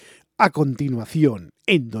A continuación,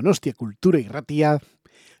 en Donostia Cultura y Ratia,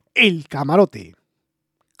 El Camarote,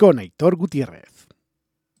 con Aitor Gutiérrez.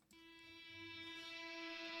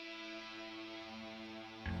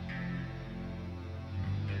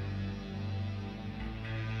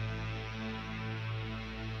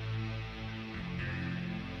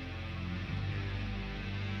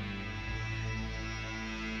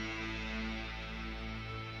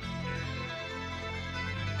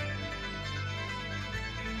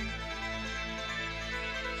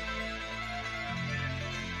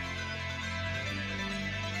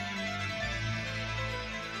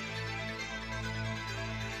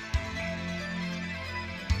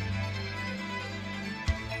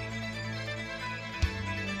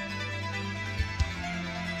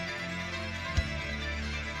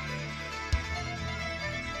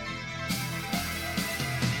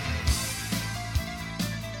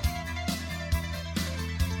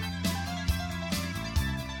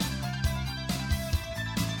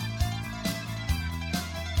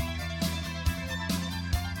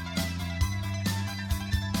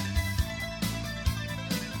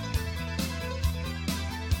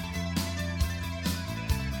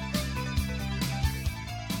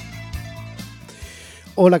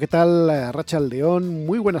 Hola, ¿qué tal? Rachaldeón,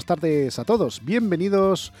 muy buenas tardes a todos.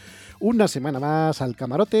 Bienvenidos una semana más al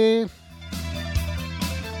Camarote.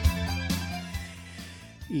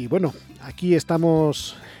 Y bueno, aquí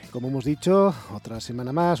estamos, como hemos dicho, otra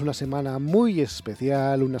semana más, una semana muy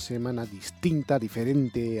especial, una semana distinta,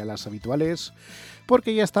 diferente a las habituales,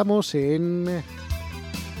 porque ya estamos en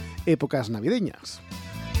épocas navideñas.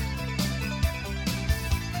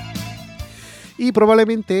 Y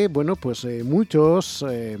probablemente, bueno, pues muchos,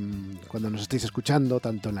 cuando nos estéis escuchando,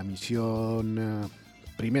 tanto en la emisión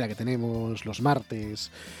primera que tenemos los martes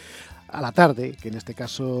a la tarde, que en este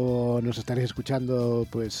caso nos estaréis escuchando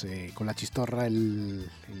pues con la chistorra en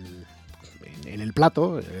el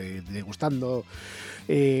plato, degustando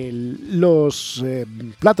los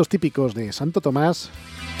platos típicos de Santo Tomás,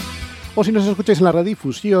 o si nos escucháis en la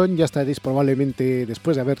redifusión, ya estaréis probablemente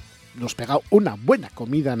después de habernos pegado una buena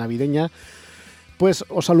comida navideña. Pues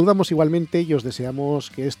os saludamos igualmente y os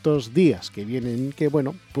deseamos que estos días que vienen, que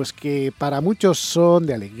bueno, pues que para muchos son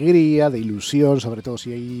de alegría, de ilusión, sobre todo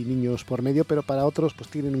si hay niños por medio, pero para otros pues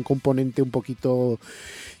tienen un componente un poquito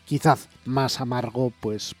quizás más amargo,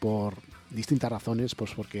 pues por distintas razones,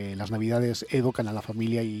 pues porque las navidades evocan a la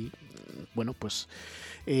familia y bueno, pues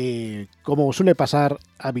como suele pasar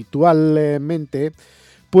habitualmente,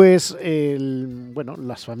 pues bueno,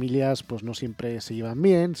 las familias pues no siempre se llevan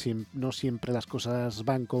bien, no siempre las cosas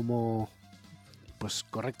van como pues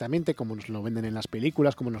correctamente, como nos lo venden en las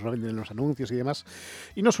películas, como nos lo venden en los anuncios y demás,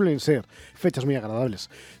 y no suelen ser fechas muy agradables.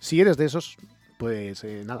 Si eres de esos, pues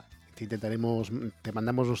nada, te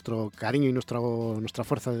mandamos nuestro cariño y nuestra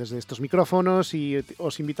fuerza desde estos micrófonos y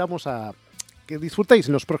os invitamos a que disfrutéis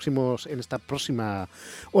en esta próxima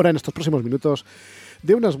hora, en estos próximos minutos,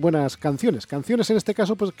 de unas buenas canciones en este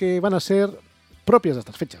caso pues que van a ser propias de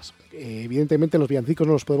estas fechas. Evidentemente los villancicos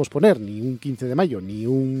no los podemos poner ni un 15 de mayo ni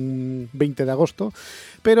un 20 de agosto,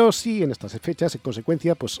 pero sí en estas fechas, en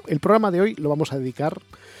consecuencia, pues el programa de hoy lo vamos a dedicar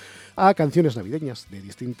a canciones navideñas de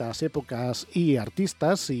distintas épocas y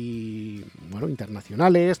artistas y bueno,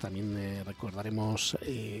 internacionales. También recordaremos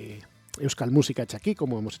Euskal Música aquí,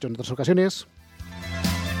 como hemos hecho en otras ocasiones.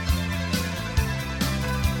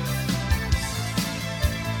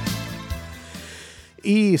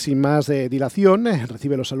 Y sin más dilación,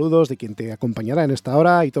 recibe los saludos de quien te acompañará en esta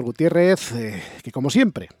hora, Aitor Gutiérrez, que como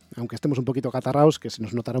siempre, aunque estemos un poquito catarraos, que se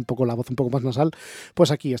nos notará un poco la voz un poco más nasal, pues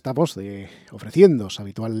aquí estamos ofreciéndoos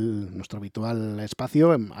nuestro habitual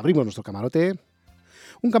espacio, abrimos nuestro camarote,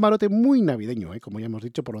 un camarote muy navideño, como ya hemos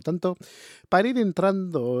dicho, por lo tanto, para ir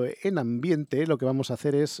entrando en ambiente, lo que vamos a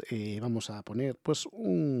hacer es, vamos a poner pues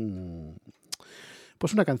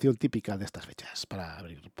una canción típica de estas fechas, para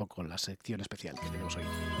abrir un poco la sección especial que tenemos hoy.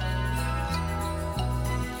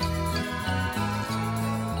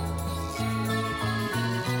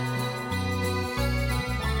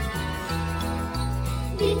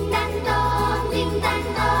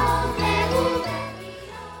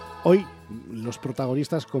 Hoy los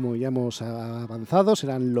protagonistas, como ya hemos avanzado,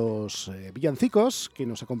 serán los villancicos que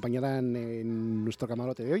nos acompañarán en nuestro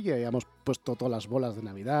camarote de hoy. Ya hemos puesto todas las bolas de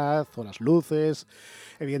Navidad o las luces.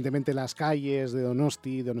 Evidentemente las calles de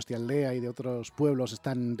Donostialdea y de otros pueblos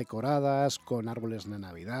están decoradas con árboles de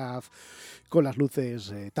Navidad, con las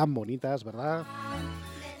luces tan bonitas, ¿verdad?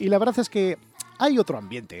 Y la verdad es que hay otro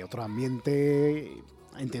ambiente.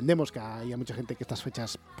 Entendemos que hay mucha gente que estas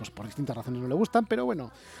fechas, pues por distintas razones no le gustan, pero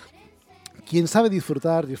bueno, quien sabe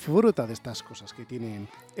disfruta de estas cosas que tienen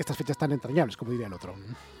estas fechas tan entrañables, como diría el otro.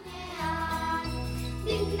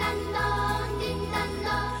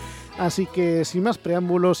 Así que sin más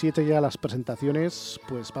preámbulos y hechas ya las presentaciones,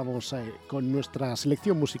 pues vamos con nuestra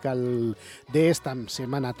selección musical de esta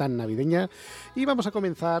semana tan navideña, y vamos a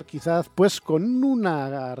comenzar quizás pues con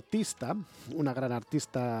una gran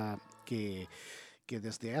artista que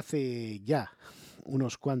desde hace ya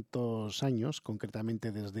unos cuantos años,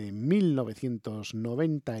 concretamente desde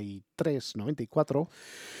 1993-94,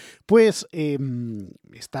 pues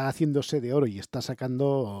está haciéndose de oro y está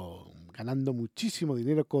ganando muchísimo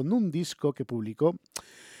dinero con un disco que publicó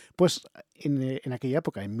pues en aquella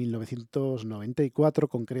época, en 1994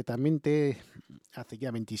 concretamente, hace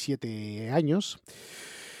ya 27 años,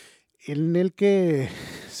 en el que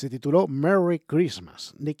se tituló Merry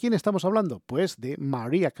Christmas. ¿De quién estamos hablando? Pues de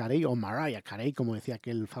Mariah Carey, o Mariah Carey, como decía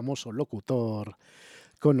aquel famoso locutor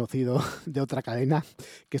conocido de otra cadena,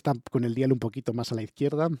 que está con el dial un poquito más a la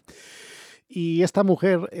izquierda. Y esta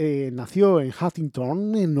mujer nació en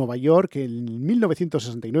Huntington, en Nueva York, en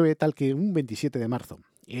 1969, tal que un 27 de marzo.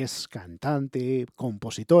 Es cantante,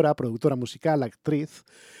 compositora, productora musical, actriz,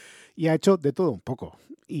 y ha hecho de todo un poco.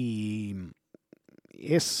 Y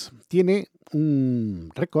tiene un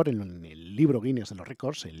récord en el libro Guinness de los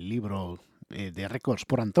récords, el libro de récords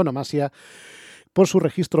por antonomasia, por su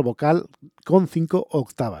registro vocal con 5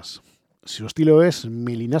 octavas. Su estilo es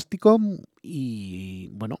melinástico y,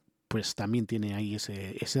 bueno, pues también tiene ahí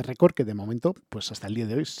ese récord que de momento, pues hasta el día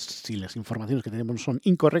de hoy, si las informaciones que tenemos son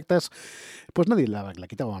incorrectas, pues nadie la ha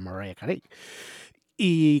quitado a Mariah Carey.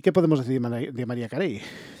 ¿Y qué podemos decir de Mariah Carey?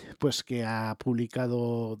 Pues que ha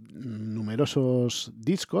publicado numerosos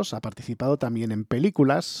discos, ha participado también en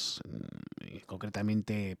películas,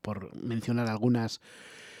 concretamente por mencionar algunas,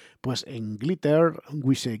 pues en Glitter,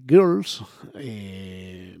 Wish Girls,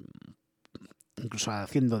 incluso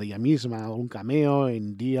haciendo de ella misma un cameo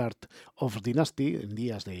en The Art of Dynasty, en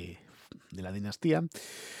Días de la Dinastía,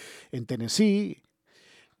 en Tennessee.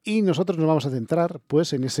 Y nosotros nos vamos a centrar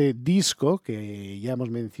pues en ese disco que ya hemos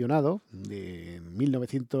mencionado, de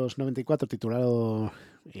 1994, titulado,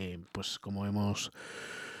 pues como hemos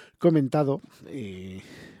comentado,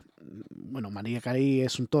 bueno, Mariah Carey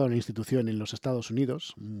es toda una institución en los Estados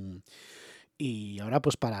Unidos. Y ahora,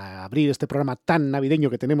 pues para abrir este programa tan navideño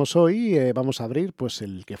que tenemos hoy, vamos a abrir pues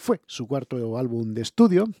el que fue su cuarto álbum de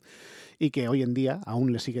estudio, y que hoy en día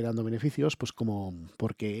aún le sigue dando beneficios, pues como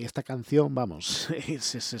porque esta canción, vamos,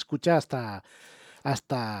 se escucha hasta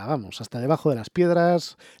debajo de las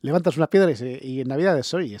piedras. Levantas una piedra y en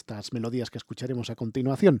Navidades hoy estas melodías que escucharemos a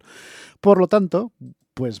continuación. Por lo tanto,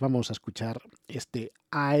 pues vamos a escuchar este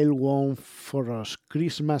All I Want for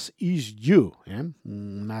Christmas Is You,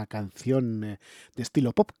 una canción de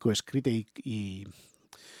estilo pop coescrita y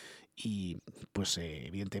pues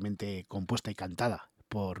evidentemente compuesta y cantada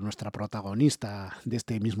por nuestra protagonista de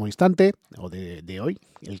este mismo instante, o de hoy,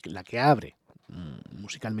 la que abre,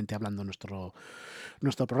 musicalmente hablando, nuestro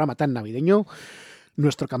programa tan navideño,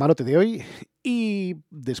 nuestro camarote de hoy. Y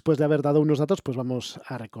después de haber dado unos datos, pues vamos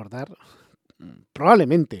a recordar,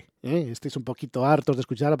 probablemente, estéis un poquito hartos de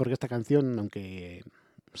escucharla, porque esta canción, aunque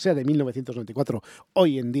sea de 1994,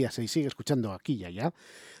 hoy en día se sigue escuchando aquí y allá.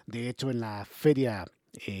 De hecho, en la feria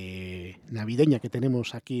navideña que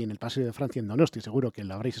tenemos aquí en el Paseo de Francia en Donosti, seguro que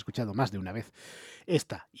lo habréis escuchado más de una vez,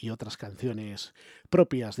 esta y otras canciones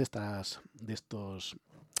propias de estos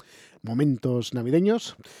momentos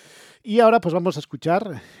navideños. Y ahora pues vamos a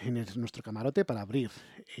escuchar en nuestro camarote, para abrir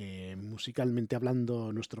musicalmente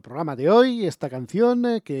hablando nuestro programa de hoy, esta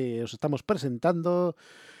canción que os estamos presentando,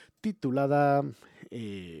 titulada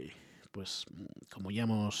pues como ya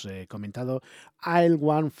hemos comentado, All I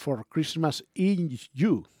Want for Christmas Is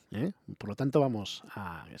You. Por lo tanto, vamos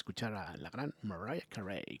a escuchar a la gran Mariah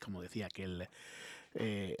Carey, como decía aquel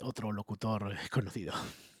otro locutor conocido.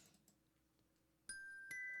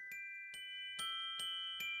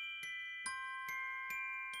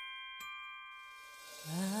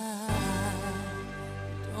 I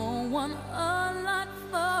don't want a lot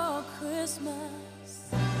for Christmas.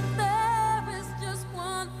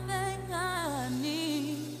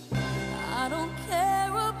 I don't care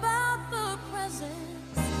about the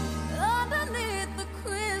presents underneath the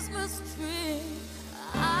Christmas tree.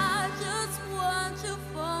 I just want you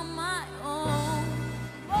for my own,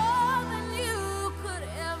 more than you could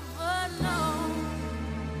ever know.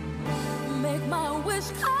 Make my wish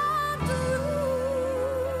come true.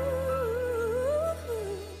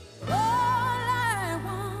 All I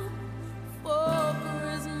want for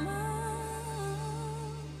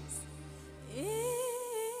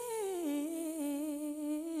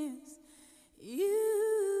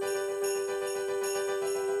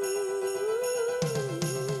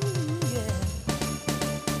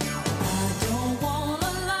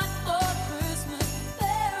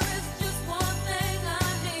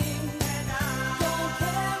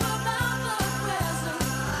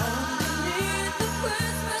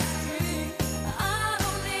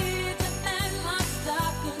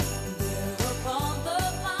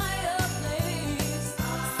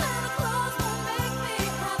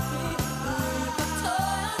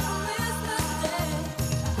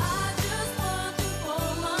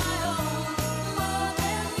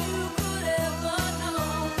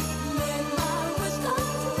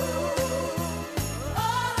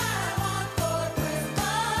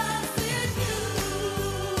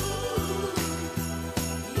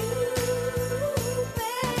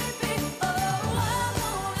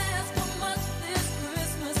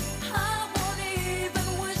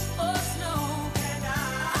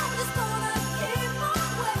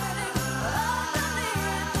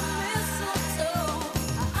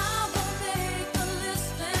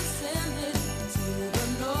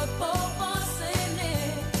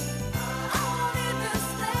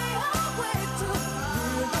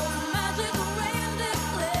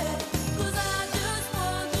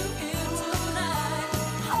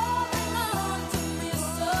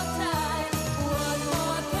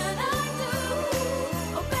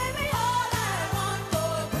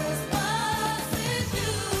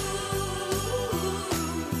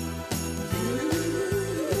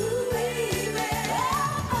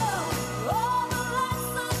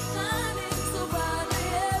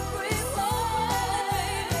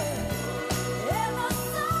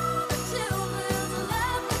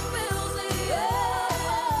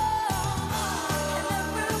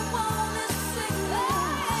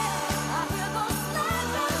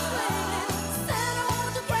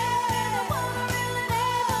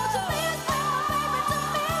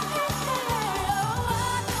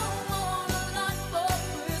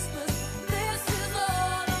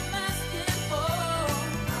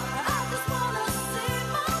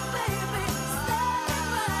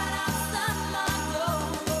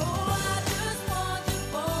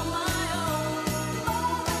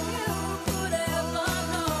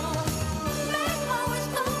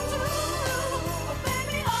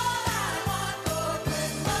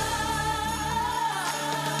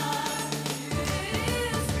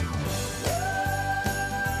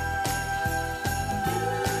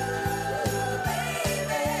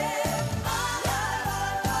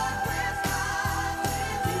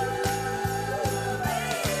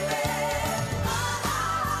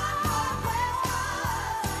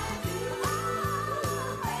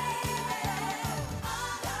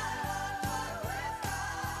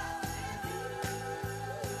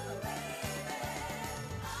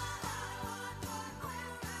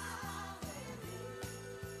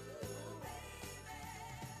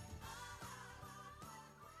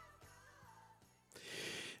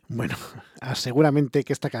Bueno, seguramente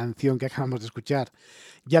que esta canción que acabamos de escuchar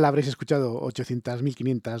ya la habréis escuchado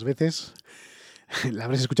 800.500 veces, la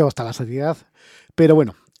habréis escuchado hasta la saciedad, pero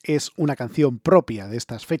bueno, es una canción propia de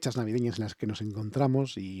estas fechas navideñas en las que nos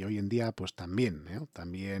encontramos y hoy en día pues también,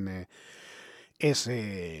 también es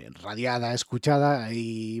radiada, escuchada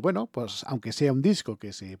y bueno, pues aunque sea un disco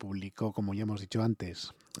que se publicó, como ya hemos dicho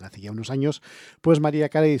antes, hace ya unos años, pues Mariah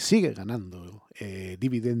Carey sigue ganando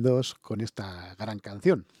dividendos con esta gran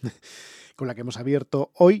canción, con la que hemos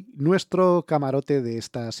abierto hoy nuestro camarote de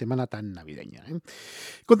esta semana tan navideña.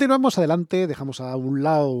 Continuamos adelante, dejamos a un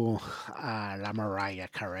lado a la Mariah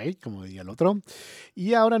Carey, como diría el otro,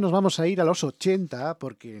 y ahora nos vamos a ir a los 80,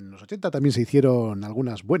 porque en los 80 también se hicieron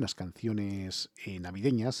algunas buenas canciones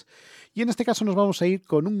navideñas, y en este caso nos vamos a ir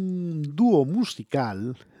con un dúo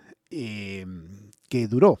musical que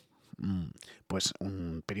duró pues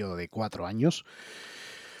un periodo de 4 años,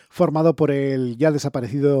 formado por el ya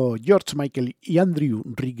desaparecido George Michael y Andrew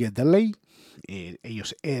Ridgeley.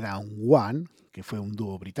 Ellos eran One, que fue un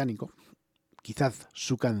dúo británico. Quizás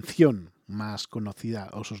su canción más conocida,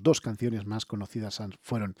 o sus dos canciones más conocidas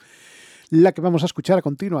fueron la que vamos a escuchar a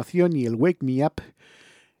continuación y el Wake Me Up,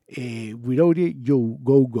 Without You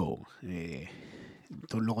Go Go.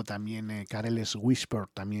 Luego también Careless Whisper,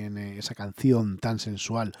 también esa canción tan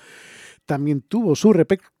sensual, también tuvo su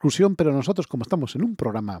repercusión, pero nosotros, como estamos en un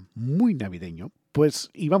programa muy navideño, pues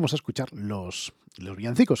íbamos a escuchar los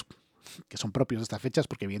villancicos, que son propios de estas fechas,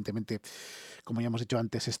 porque evidentemente, como ya hemos dicho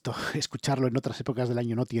antes, esto, escucharlo en otras épocas del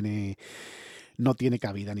año no tiene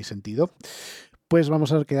cabida ni sentido. Pues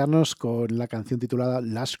vamos a quedarnos con la canción titulada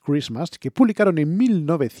Last Christmas, que publicaron en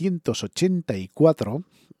 1984,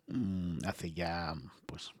 hace ya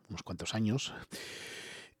pues unos cuantos años,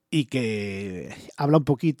 y que habla un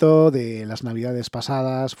poquito de las navidades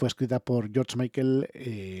pasadas. Fue escrita por George Michael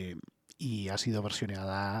y ha sido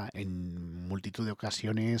versionada en multitud de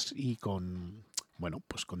ocasiones y con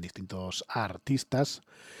distintos artistas.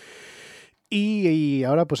 Y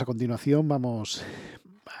ahora, pues a continuación vamos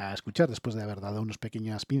a escuchar, después de haber dado unas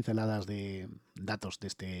pequeñas pinceladas de datos de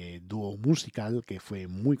este dúo musical que fue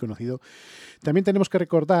muy conocido. También tenemos que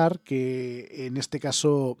recordar que en este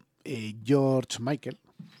caso George Michael,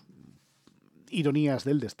 ironías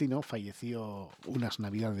del destino, falleció unas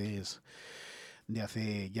navidades de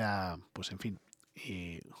hace ya, pues en fin,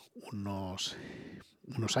 unos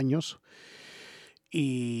años.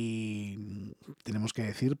 Y tenemos que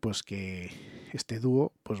decir pues que este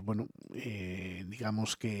dúo, pues bueno,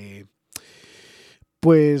 digamos que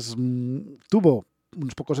pues tuvo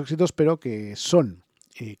unos pocos éxitos, pero que son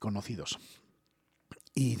conocidos.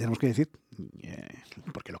 Y tenemos que decir,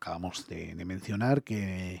 porque lo acabamos de mencionar,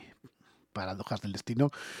 que paradojas del destino,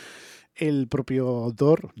 el propio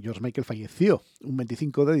autor, George Michael, falleció un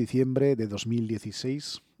 25 de diciembre de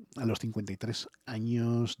 2016 a los 53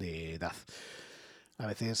 años de edad. A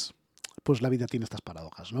veces, pues la vida tiene estas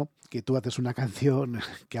paradojas, ¿no? Que tú haces una canción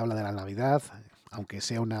que habla de la Navidad, aunque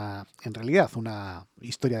sea en realidad una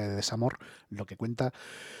historia de desamor, lo que cuenta,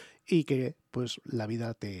 y que pues la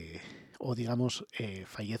vida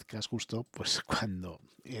fallezcas justo pues cuando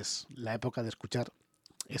es la época de escuchar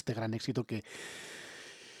este gran éxito que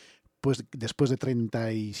pues después de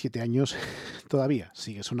 37 años todavía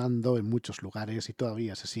sigue sonando en muchos lugares y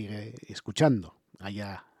todavía se sigue escuchando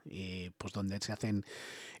allá pues donde se hacen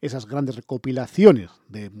esas grandes recopilaciones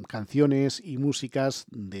de canciones y músicas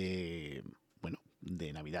de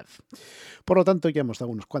Navidad. Por lo tanto, ya hemos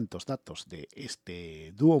dado unos cuantos datos de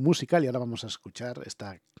este dúo musical y ahora vamos a escuchar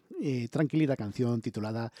esta tranquilita canción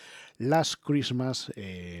titulada Last Christmas,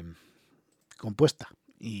 compuesta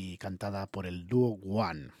y cantada por el dúo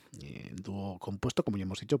One, dúo compuesto, como ya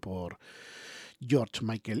hemos dicho, por George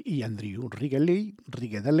Michael y Andrew Ridgeley.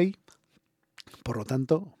 Por lo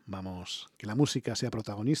tanto, vamos, que la música sea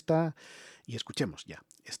protagonista y escuchemos ya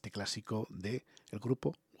este clásico del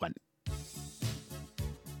grupo One.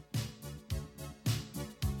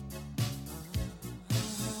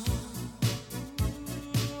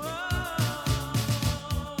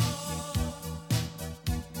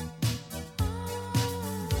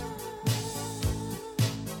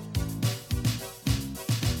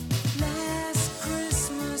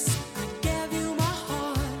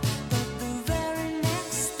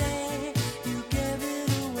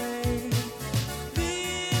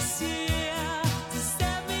 This year, to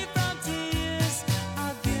save me from tears.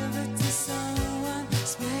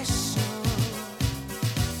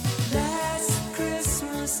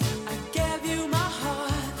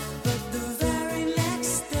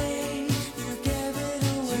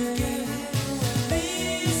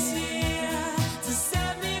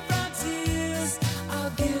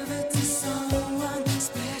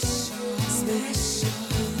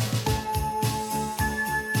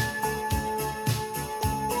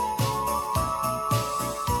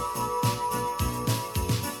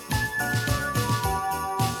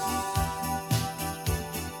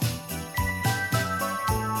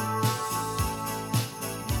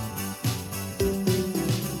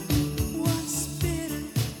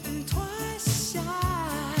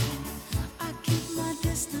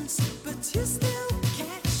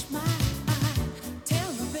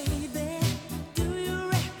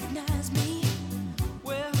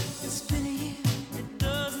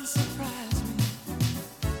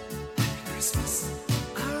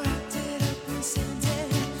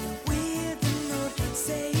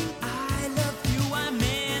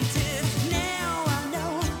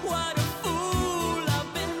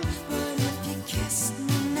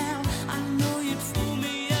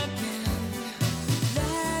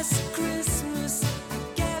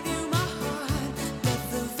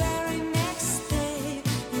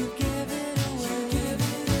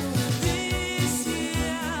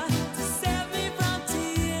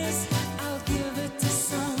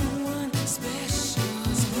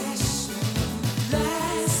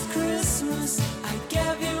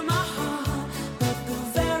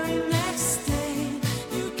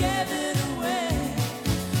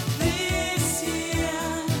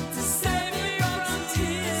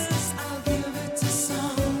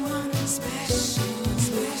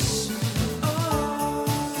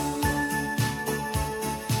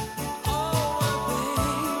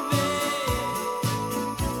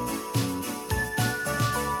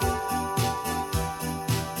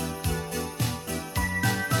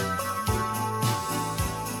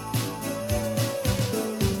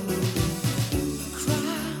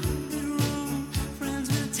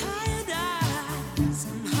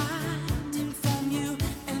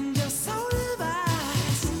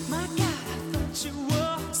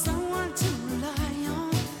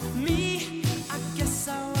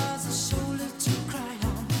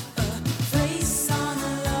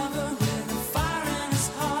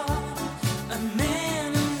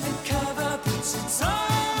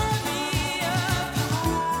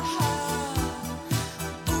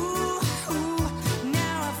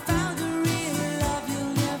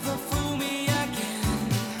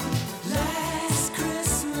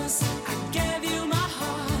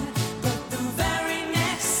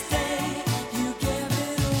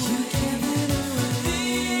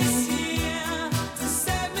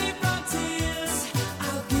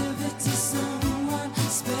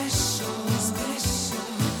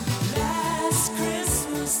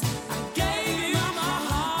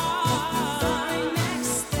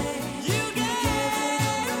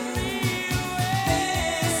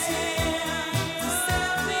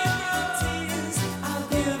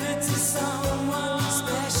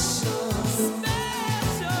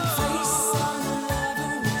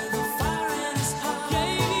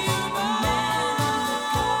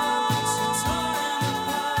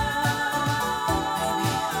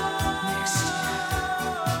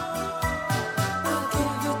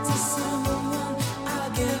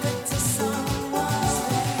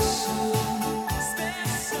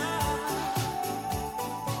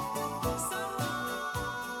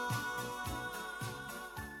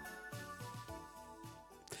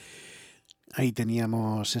 Ahí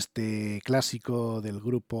teníamos este clásico del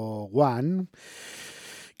grupo One,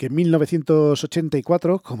 que en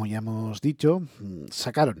 1984, como ya hemos dicho,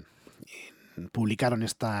 publicaron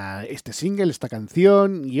este single, esta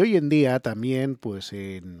canción, y hoy en día también, pues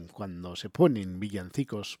cuando se ponen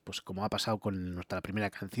villancicos, pues como ha pasado con nuestra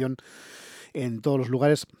primera canción, en todos los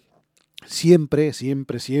lugares, siempre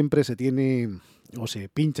se tiene o se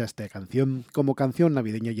pincha esta canción como canción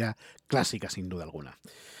navideña ya clásica, sin duda alguna.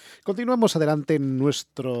 Continuamos adelante en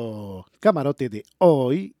nuestro camarote de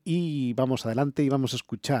hoy y vamos adelante y vamos a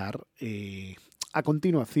escuchar a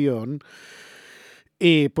continuación.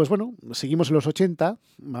 Pues bueno, seguimos en los 80,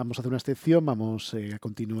 vamos a hacer una excepción, vamos a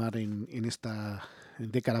continuar en esta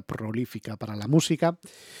década prolífica para la música.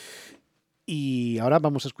 Y ahora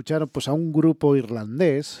vamos a escuchar pues, a un grupo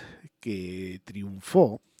irlandés que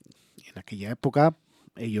triunfó en aquella época.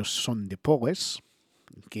 Ellos son Todos,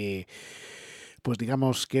 que pues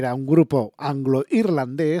digamos que era un grupo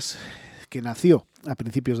anglo-irlandés que nació a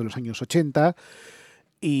principios de los años 80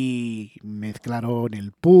 y mezclaron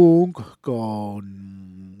el punk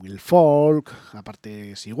con el folk a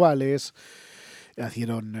partes iguales.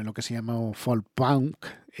 Hicieron lo que se llama folk punk,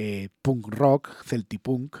 punk rock,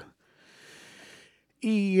 celtipunk.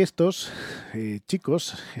 Y estos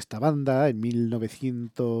chicos, esta banda, en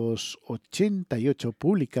 1988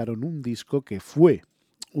 publicaron un disco que fue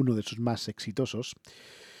uno de sus más exitosos.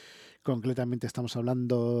 Concretamente estamos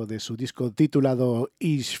hablando de su disco titulado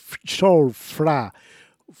Is So Far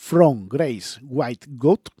From Grace White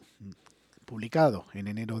Goat, publicado en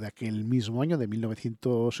enero de aquel mismo año, de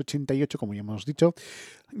 1988, como ya hemos dicho.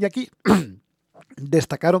 Y aquí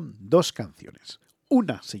destacaron dos canciones.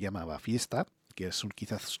 Una se llamaba Fiesta, que es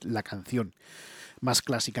quizás la canción más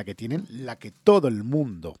clásica que tienen, la que todo el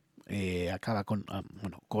mundo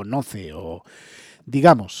conoce o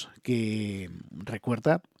digamos que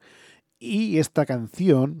recuerda. Y esta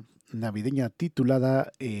canción navideña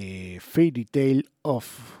titulada Fairy Tale of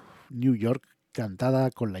New York,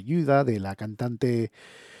 cantada con la ayuda de la cantante,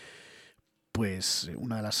 pues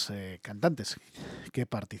una de las cantantes que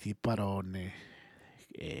participaron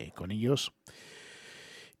con ellos,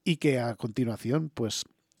 y que a continuación pues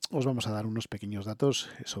os vamos a dar unos pequeños datos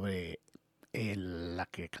sobre la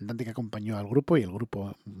cantante que acompañó al grupo y el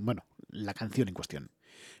grupo, bueno, la canción en cuestión.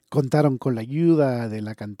 Contaron con la ayuda de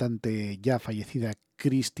la cantante ya fallecida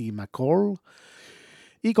Christy McCall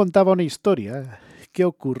y contaba una historia que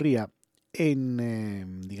ocurría en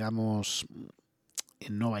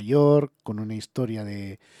Nueva York, con una historia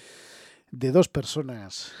de dos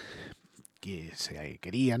personas que se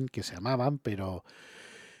querían, que se amaban, pero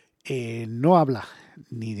no habla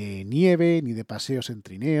ni de nieve ni de paseos en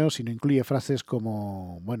trineos, sino incluye frases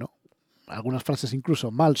como, bueno, algunas frases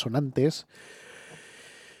incluso malsonantes,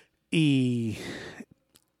 y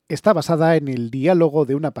está basada en el diálogo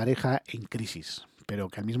de una pareja en crisis, pero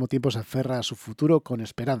que al mismo tiempo se aferra a su futuro con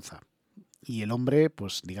esperanza. Y el hombre,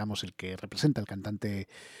 pues digamos, el que representa al cantante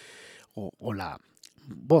o la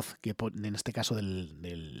voz, que en este caso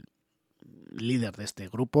del líder de este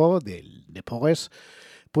grupo, de Pogues,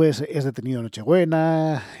 pues es detenido en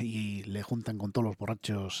Nochebuena y le juntan con todos los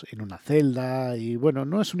borrachos en una celda. Y bueno,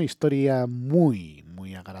 no es una historia muy,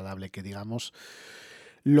 muy agradable, que digamos,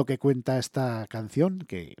 lo que cuenta esta canción,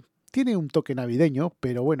 que tiene un toque navideño,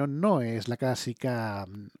 pero bueno, no es la clásica,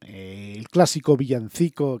 el clásico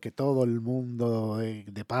villancico que todo el mundo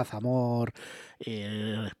de paz, amor,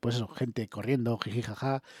 pues eso, gente corriendo, jiji,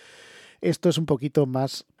 jaja. Esto es un poquito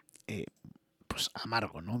más pues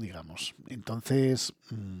amargo, ¿no? Digamos. Entonces,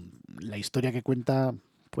 la historia que cuenta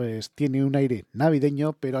pues tiene un aire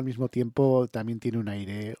navideño, pero al mismo tiempo también tiene un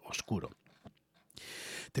aire oscuro.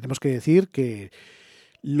 Tenemos que decir que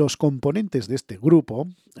los componentes de este grupo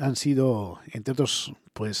han sido, entre otros,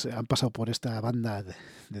 pues han pasado por esta banda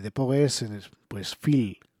de The Pogues, pues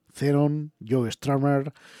Phil Theron, Joe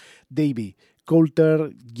Strummer, Davey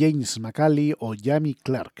Coulter, James McCallie o Jamie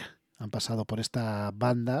Clark. Han pasado por esta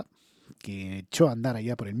banda que echó a andar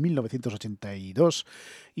allá por el 1982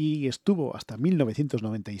 y estuvo hasta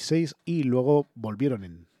 1996, y luego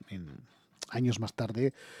volvieron en años más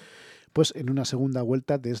tarde, pues en una segunda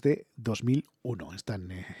vuelta desde 2001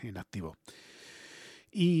 están en activo.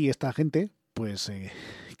 Y esta gente, pues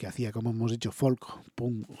que hacía, como hemos dicho, folk,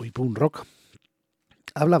 punk y punk rock,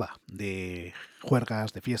 hablaba de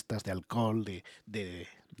juergas, de fiestas, de alcohol, de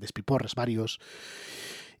despiporres varios.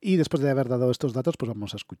 Y después de haber dado estos datos, pues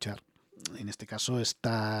vamos a escuchar, en este caso,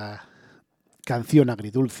 esta canción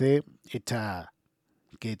agridulce hecha,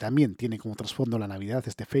 que también tiene como trasfondo la Navidad,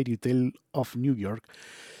 este Fairy Tale of New York,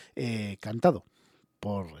 cantado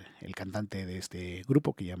por el cantante de este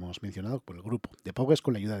grupo que ya hemos mencionado, por el grupo de Pogues,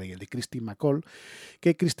 con la ayuda de Christine McCall,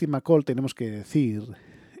 que Christine McCall tenemos que decir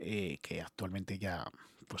que actualmente ya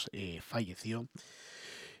pues falleció,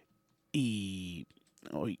 y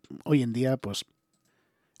hoy en día pues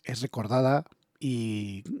es recordada,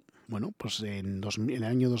 y bueno, pues en el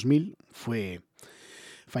año 2000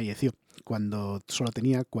 falleció cuando solo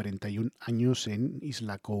tenía 41 años en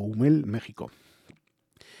Isla Coumel, México.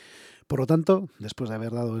 Por lo tanto, después de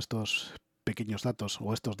haber dado estos pequeños datos,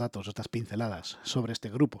 o estos datos, estas pinceladas sobre este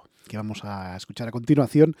grupo que vamos a escuchar a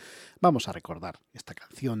continuación, vamos a recordar esta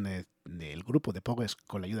canción del grupo de Pogues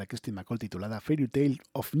con la ayuda de Christine McCall titulada Fairy Tale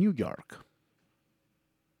of New York.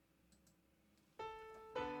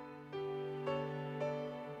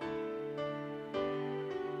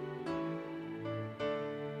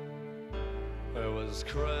 It was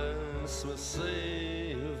Christmas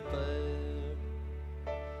Eve, babe,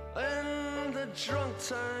 in the drunk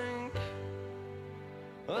tank.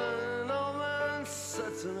 An old man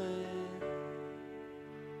said to me,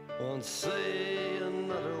 won't see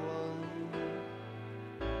another one.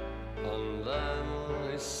 And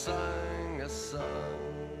then he sang a song,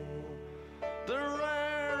 the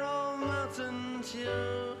rare old mountain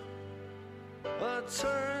dew. I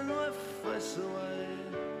turned my face away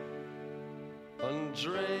and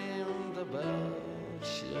dreamed about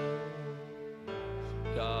you.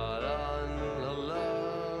 Got on a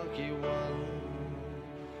lucky one,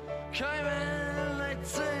 came in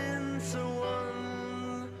 18 to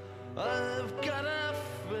 1. I've got a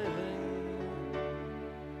feeling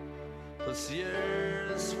this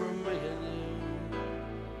year's for me and you.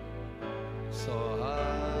 So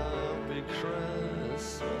happy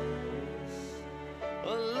Christmas,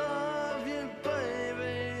 I love you,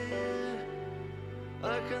 baby.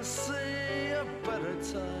 I can see a better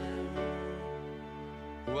time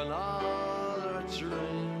when all our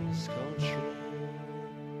dreams come true.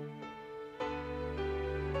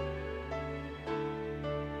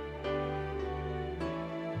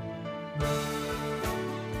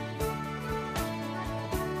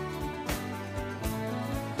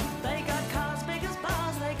 They got cars big as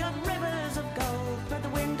bars, they got rivers of gold, but the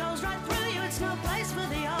windows right through you, it's no place for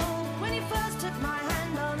the old. When you first took my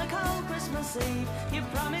hand on a cold Christmas Eve, you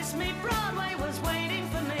promised me Broadway was waiting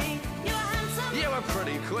for me. You were handsome, You were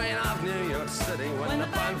pretty queen of New York City. When the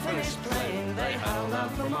band finished playing, they held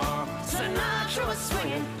out for more. Sinatra was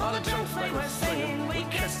swinging, all the drunks they were singing. We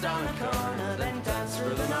kissed on the corner, then danced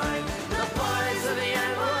through the night. The boys of the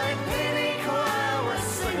NYPD choir were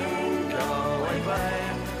singing, go away,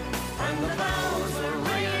 babe. And the bells were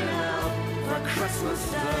ringing out for Christmas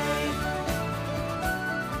Day.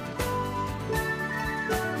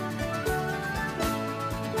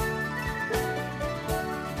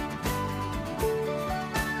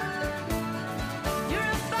 you're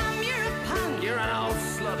a bum, you're a punk, You're an old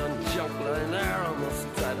slut and junk lying there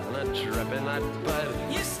almost dead on a drip in that bed.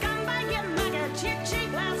 you scumbag, you maggot, you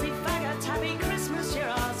cheap, lousy faggot. Happy Christmas, you're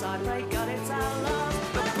ours, I pray God it's our loss.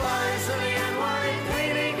 The boys of the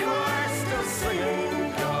NYPD choir still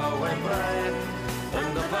singing, go away, babe. And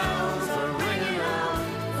the bells are ringing out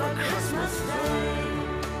for Christmas Day.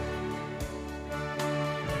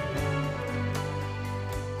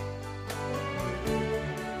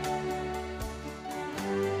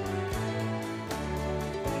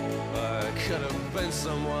 I could have been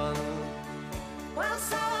someone. Well,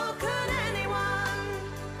 so could anyone.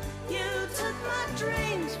 You took my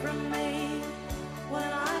dreams from me when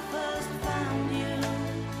I first found you.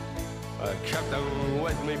 I kept them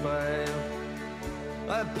with me, babe.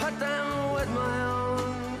 I put them with my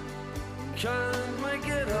own. Can't make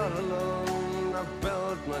it all alone. I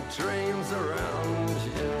built my dreams around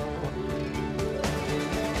you.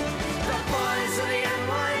 The boys of the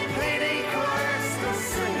NYPD choir still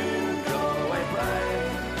singing, go away,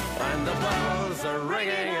 babe. And the bells are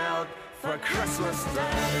ringing out for Christmas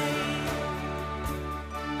Day.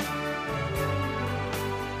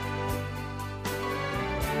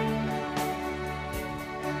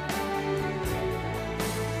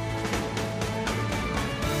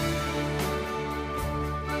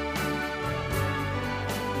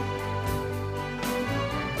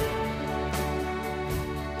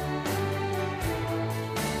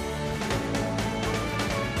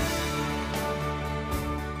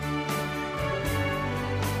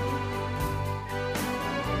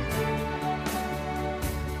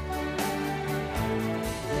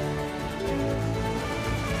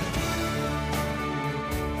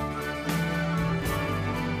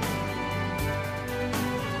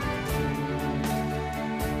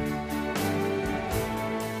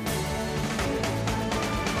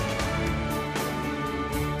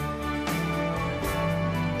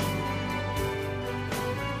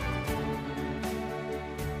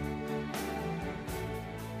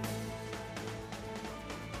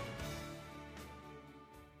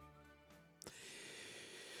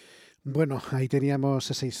 Bueno, ahí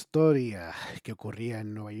teníamos esa historia que ocurría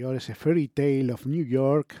en Nueva York, ese Fairy Tale of New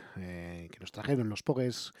York, que nos trajeron los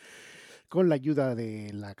Pogues con la ayuda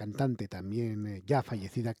de la cantante también ya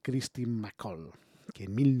fallecida Christine McCall, que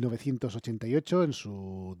en 1988 en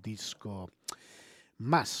su disco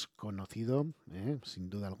más conocido, sin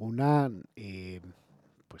duda alguna,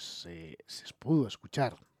 se pudo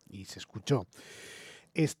escuchar y se escuchó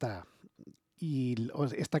esta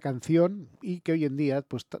esta canción, y que hoy en día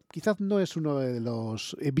pues quizás no es uno de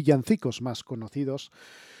los villancicos más conocidos,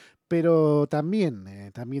 pero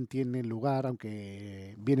también tiene lugar,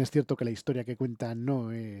 aunque bien es cierto que la historia que cuenta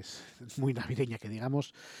no es muy navideña que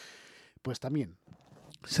digamos, pues también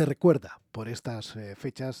se recuerda por estas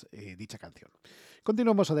fechas dicha canción.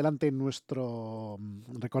 Continuamos adelante en nuestro...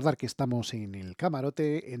 Recordar que estamos en el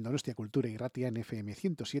Camarote, en Donostia Cultura y Ratia, en FM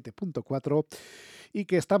 107.4, y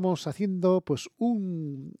que estamos haciendo pues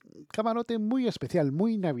un camarote muy especial,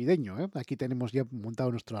 muy navideño, ¿eh? Aquí tenemos ya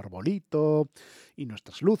montado nuestro arbolito y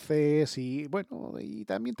nuestras luces, y bueno, y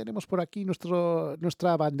también tenemos por aquí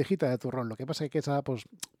nuestra bandejita de turrón. Lo que pasa es que esa, pues,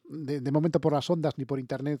 de momento por las ondas ni por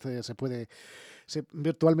internet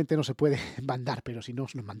virtualmente no se puede mandar, pero si no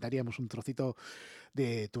nos mandaríamos un trocito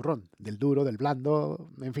de turrón, del duro, del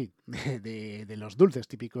blando, en fin, de los dulces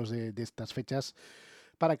típicos de estas fechas,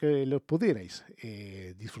 para que los pudierais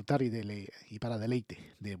disfrutar y para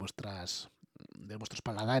deleite de vuestros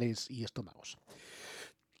paladares y estómagos.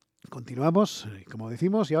 Continuamos, como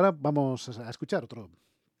decimos, y ahora vamos a escuchar otra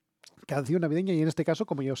canción navideña, y en este caso,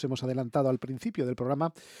 como ya os hemos adelantado al principio del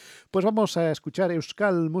programa, pues vamos a escuchar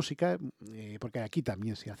euskal música, porque aquí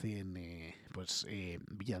también se hacen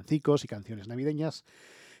villancicos y canciones navideñas,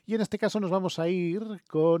 y en este caso nos vamos a ir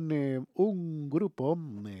con un grupo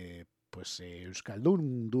euskaldun,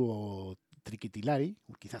 un dúo trikitilari,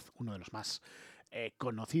 quizás uno de los más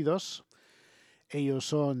conocidos. Ellos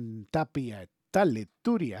son Tapia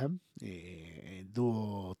Taleturia,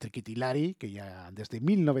 dúo trikitilari, que ya desde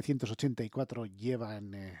 1984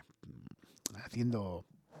 llevan haciendo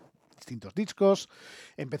distintos discos.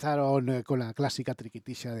 Empezaron con la clásica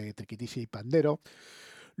triquitisha de triquitisha y pandero.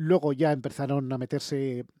 Luego ya empezaron a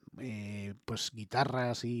meterse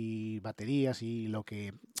guitarras y baterías, y lo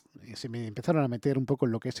que empezaron a meter un poco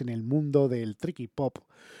en lo que es en el mundo del tricky pop,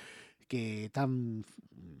 que tanto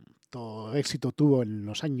éxito tuvo en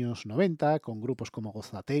los años 90 con grupos como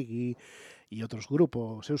Gozategi y otros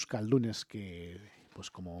grupos euskaldunes que pues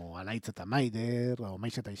como Alaitz Maider o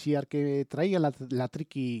Maixet Aixiar, que traían la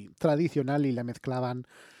tricky tradicional y la mezclaban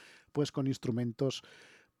pues con instrumentos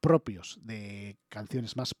propios de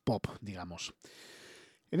canciones más pop, digamos.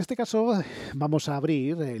 En este caso vamos a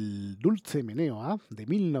abrir el Dulce Meneo de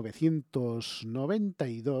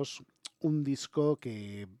 1992, un disco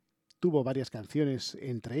que tuvo varias canciones,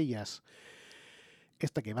 entre ellas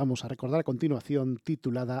esta que vamos a recordar a continuación,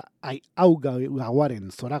 titulada Ai Auga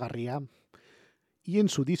Gauaren Zoragarria, y en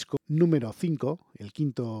su disco número 5, el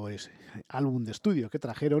quinto álbum de estudio que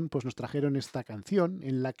trajeron, pues nos trajeron esta canción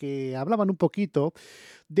en la que hablaban un poquito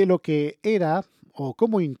de lo que era o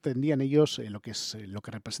cómo entendían ellos lo que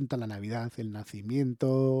representa la Navidad, el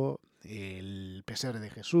nacimiento, el pesebre de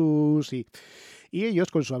Jesús, y ellos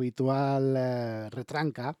con su habitual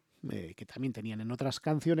retranca, que también tenían en otras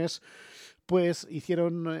canciones, pues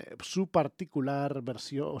hicieron su particular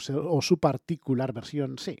versión,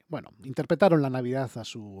 sí, bueno, interpretaron la Navidad a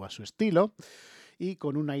su estilo, y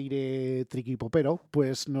con un aire triquipopero,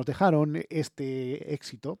 pues nos dejaron este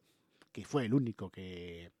éxito, que fue el único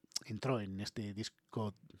que entró en este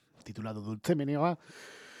disco titulado Dulce Meneo,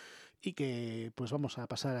 y que pues vamos a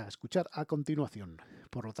pasar a escuchar a continuación.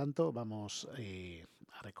 Por lo tanto, vamos a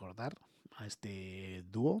recordar a este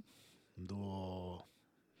dúo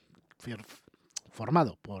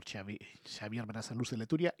formado por Xavier Berasaluce de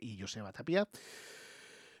Leturia y Joseba Tapia,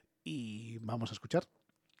 y vamos a escuchar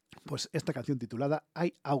pues esta canción titulada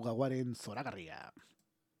Ai Augaguaren Zoragarria.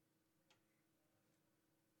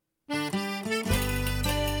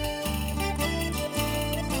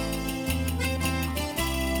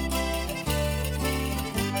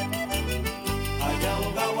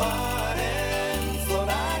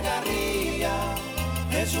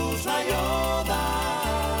 Jesus jaio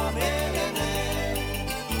da Belenen,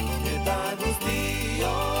 eta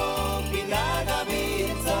guztiok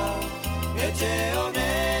bilagabiltza, etxe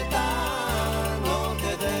honetan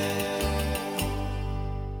ote den.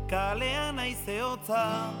 Kalean aize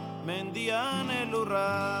hotza, mendian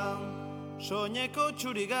elurra, soineko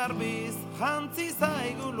txuri garbiz, jantzi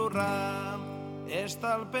zaigu lurra,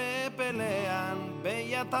 estalpe pelean,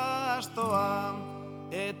 beia eta astoa,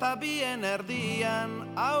 eta bien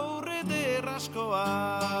erdian aurre derraskoa.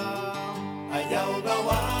 Aiau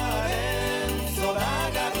gauaren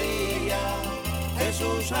zoragarria,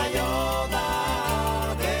 Jesus jaio da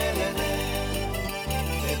Belenen,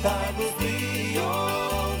 eta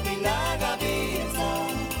guztiok bilagabiltza,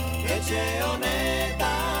 etxe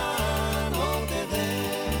honetan ote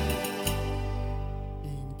den.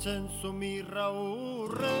 Intzenzu mirra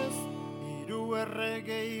urrez, hiru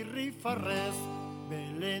errege irrifarrez,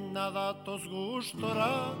 Belena datoz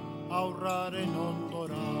gustora, aurraren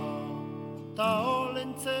ondora. Ta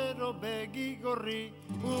olentzero begigorri,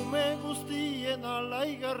 ume guztien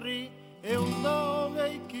alaigarri,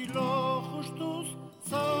 120 kilo justuz,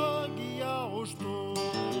 zagia ustuz.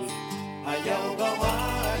 Aiau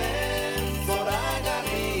gauaren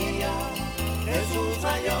zoragarria, Jesus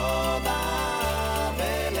jaio da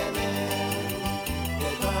Belenen,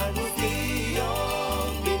 eta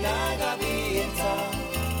guztiok bilagabiltza,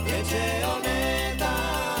 etxe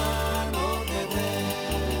honetan ote den.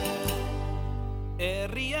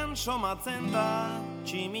 Herrian somatzen da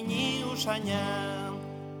tximini usaina,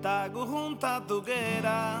 ta gu juntatu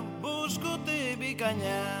gera buskuti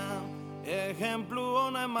bikaina. Ejemplu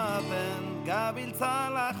hona ematen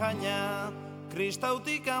gabiltzala jaina,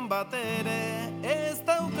 kristautikan bat ere ez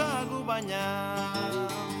daukagu baina.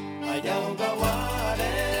 Aiau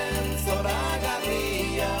gauaren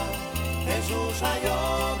zoragarria, Jesus jaio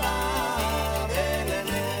da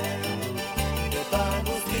Belenen, eta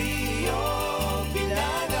guztiok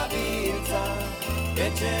bilagabiltza,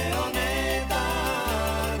 etxe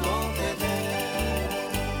honetan ote den.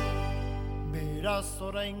 Beraz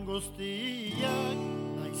orain guztiak,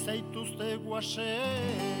 nahi zaituzte guase,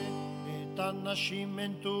 eta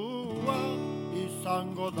nasimentua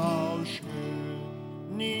izango da hauske.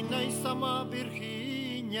 Ni naiz ama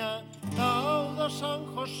Virginia, ta hau da San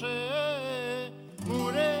Jose,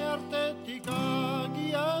 gure artetik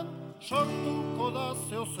agian sortuko da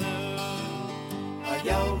zeozer.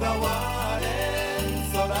 Aiau gauaren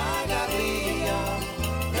zoragarria,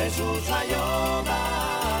 Jesus jaio da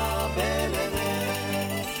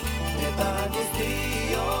Belenen, eta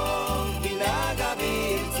guztiok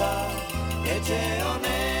bilagabiltza, etxe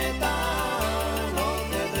honetan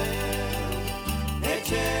ote den,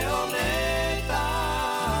 etxe honetan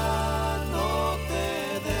ote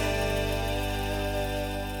den.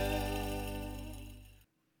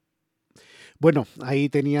 Bueno, ahí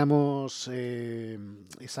teníamos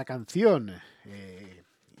esa canción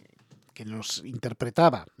que nos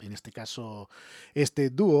interpretaba, en este caso,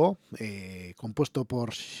 este dúo compuesto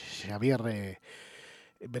por Xavier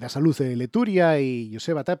Berasaluce Leturia y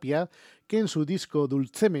Joseba Tapia, que en su disco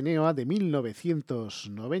Dulcemenea de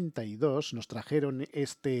 1992 nos trajeron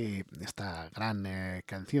esta gran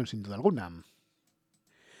canción, sin duda alguna.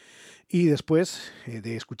 Y después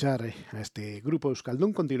de escuchar a este grupo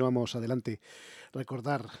euskaldun, continuamos adelante.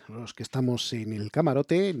 Recordar los que estamos en el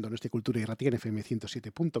Camarote, en Donostia Cultura y Ratia, en FM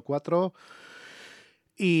 107.4.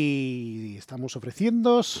 Y estamos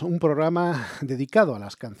ofreciendo un programa dedicado a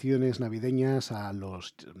las canciones navideñas, a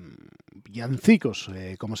los villancicos,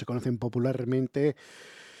 como se conocen popularmente,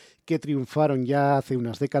 que triunfaron ya hace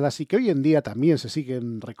unas décadas y que hoy en día también se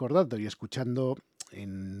siguen recordando y escuchando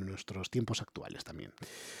en nuestros tiempos actuales también.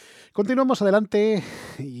 Continuamos adelante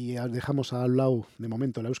y dejamos al lado de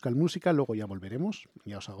momento la Euskal Música, luego ya volveremos.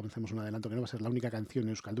 Ya os hacemos un adelanto que no va a ser la única canción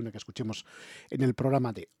euskalduna que escuchemos en el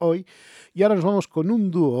programa de hoy. Y ahora nos vamos con un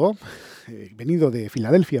dúo venido de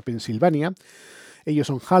Filadelfia, Pensilvania. Ellos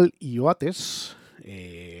son Hal y Oates,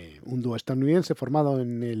 un dúo estadounidense formado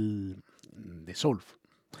en el de soul,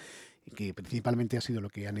 que principalmente ha sido lo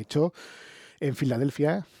que han hecho en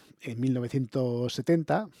Filadelfia en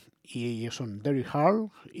 1970. Y ellos son Derry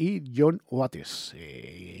Hall y John Oates,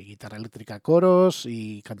 guitarra eléctrica, coros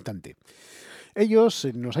y cantante. Ellos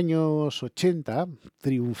en los años 80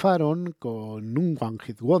 triunfaron con un One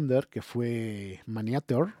Hit Wonder que fue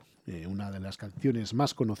Maniator, una de las canciones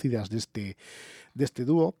más conocidas de este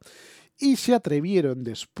dúo, y se atrevieron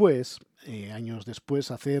después, años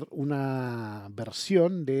después, a hacer una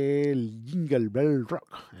versión del Jingle Bell Rock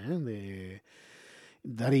de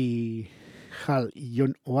Derry Hall y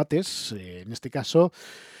John Oates. En este caso,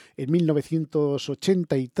 en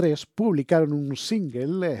 1983 publicaron un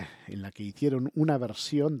single en la que hicieron una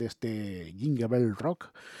versión de este Jingle Bell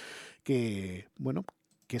Rock, que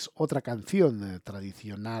es otra canción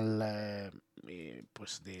tradicional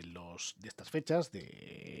pues de estas fechas,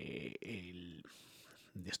 de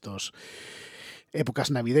estos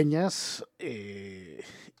épocas navideñas,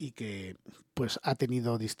 y que pues ha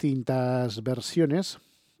tenido distintas versiones.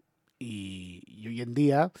 Y hoy en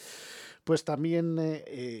día, pues también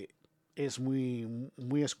es muy,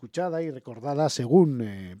 muy escuchada y recordada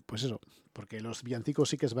según, pues eso, porque los villancicos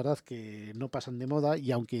sí que es verdad que no pasan de moda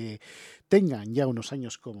y aunque tengan ya unos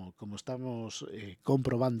años como estamos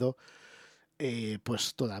comprobando,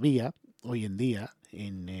 pues todavía, hoy en día,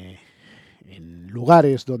 en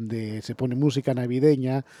lugares donde se pone música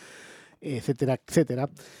navideña, etcétera, etcétera,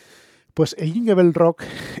 pues el Jingle Bell Rock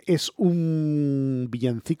es un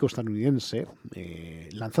villancico estadounidense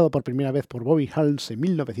lanzado por primera vez por Bobby Helms en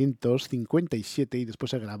 1957 y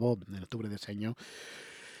después se grabó en octubre de ese año.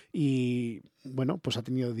 Y bueno, pues ha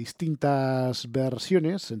tenido distintas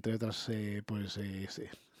versiones, entre otras,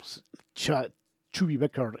 Chubby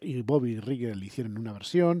Becker y Bobby Riggle hicieron una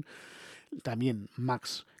versión. También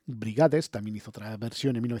Max Brigades también hizo otra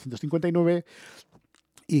versión en 1959.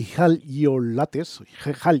 Y Hal Yoates,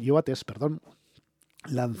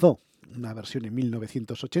 lanzó una versión en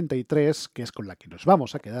 1983, que es con la que nos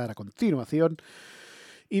vamos a quedar a continuación.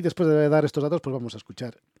 Y después de dar estos datos, pues vamos a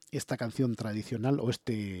escuchar esta canción tradicional o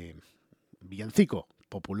este villancico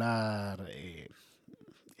popular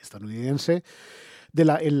estadounidense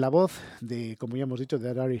en la voz de, como ya hemos dicho,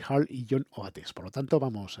 de Gary Hall y John Oates. Por lo tanto,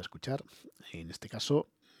 vamos a escuchar, en este caso,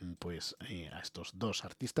 pues a estos dos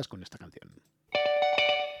artistas con esta canción.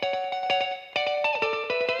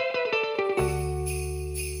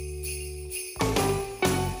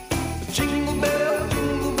 Jingle bell,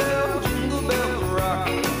 jingle bell, jingle bell rock.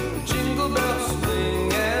 Jingle bells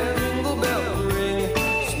swing and jingle bells ring.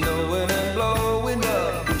 Snowing and blowing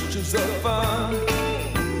up bushes of fun.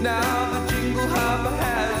 Now the jingle hop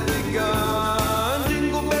has begun.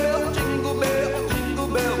 Jingle bell, jingle bell, jingle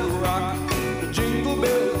bell rock. Jingle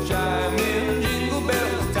bells chime in jingle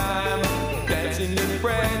bells time. Dancing and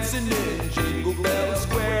prancing in Jingle Bell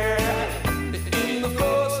Square. In the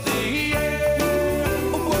frosty air.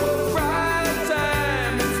 What right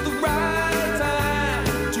time, it's the right time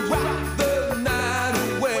to rock the night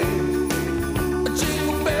away.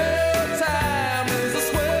 Jingle bell time is a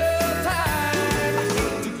swell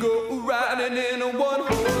time to go riding in a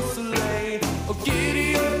one-horse sleigh. Oh,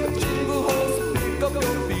 giddy up, jingle horse, pick up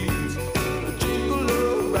your feet, jingle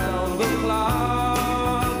around the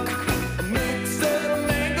clock. Mix and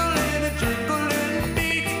mingle in a jingling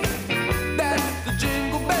beat. That's the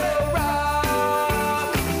Jingle Bell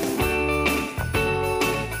Rock.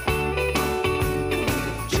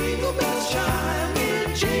 Jingle bells chime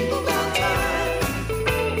in Jingle Bell time.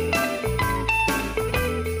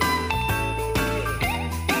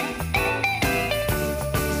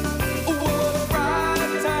 What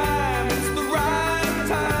right time, it's the right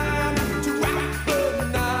time to rock the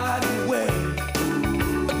night away.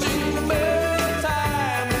 Jingle bell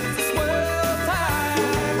time is a swell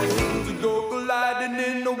time to go gliding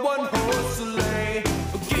in a one-horse sleigh.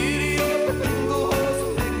 Giddy up, jingle horse,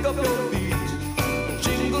 pick up your feet,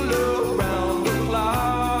 jingle around the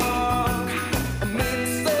clock.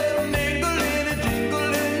 Mix and mingle in a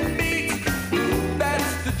jingling beat.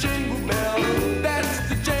 That's the Jingle Bell, that's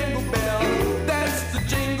the Jingle Bell, that's the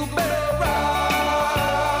Jingle Bell Rock.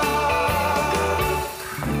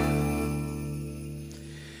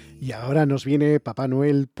 Y ahora nos viene Papá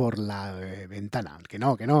Noel por la ventana. Que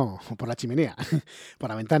no, por la chimenea. Por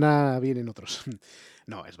la ventana vienen otros.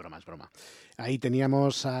 No, es broma, es broma. Ahí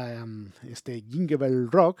teníamos este Jingle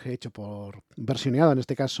Bell Rock, versioneado en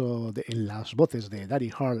este caso en las voces de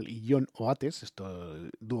Gary Hall y John Oates,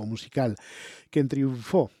 dúo musical que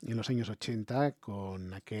triunfó en los años 80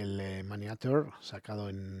 con aquel Maniator sacado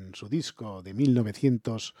en su disco de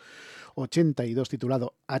 1982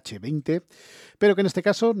 titulado H20, pero que en este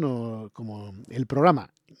caso, no, como el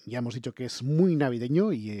programa ya hemos dicho que es muy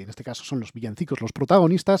navideño y en este caso son los villancicos los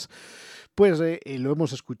protagonistas, pues los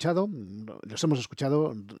hemos escuchado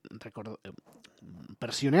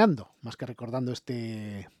versioneando, más que recordando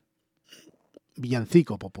este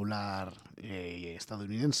villancico popular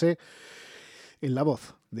estadounidense en la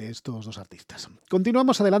voz de estos dos artistas.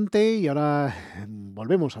 Continuamos adelante y ahora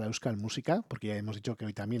volvemos a la Euskal Música, porque ya hemos dicho que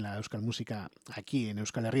hoy también la Euskal Música aquí en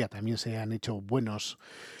Euskal Herria también se han hecho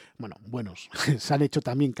se han hecho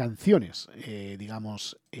también canciones,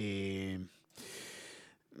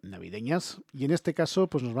 navideñas, y en este caso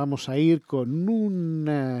pues nos vamos a ir con un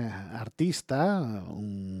artista,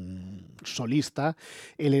 un solista.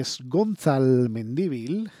 Él es Gonzal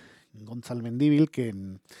Mendívil,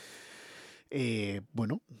 que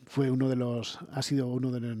ha sido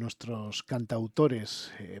uno de nuestros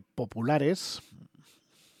cantautores populares.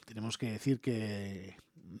 Tenemos que decir que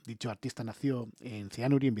dicho artista nació en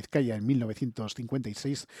Zeanuri, en Vizcaya, en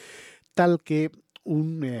 1956, tal que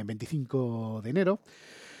un 25 de enero.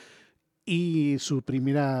 y sus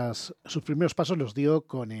primeros pasos los dio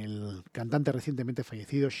con el cantante recientemente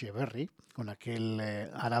fallecido Berri, con aquel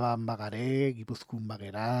Araban Bagaré, Gipuzkoan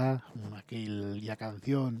Bagerá, aquella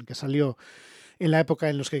canción que salió en la época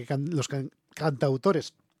en los que los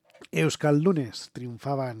cantautores euskaldunes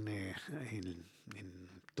triunfaban en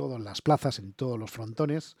todas las plazas, en todos los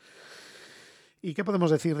frontones. ¿Y qué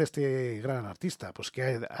podemos decir de este gran artista? Pues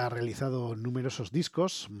que ha realizado numerosos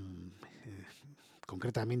discos,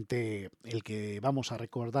 concretamente el que vamos a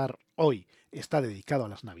recordar hoy está dedicado a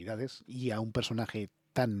las Navidades y a un personaje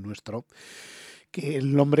tan nuestro que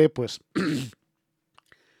el nombre, pues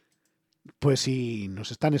si nos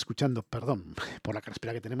están escuchando, perdón por la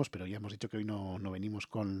carraspera que tenemos, pero ya hemos dicho que hoy no venimos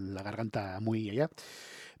con la garganta muy allá.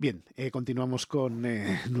 Bien, continuamos con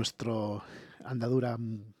nuestro andadura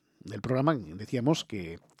del programa. Decíamos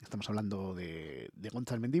que estamos hablando de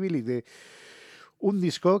Gonzalo Mendívil y de un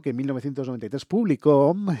disco que en 1993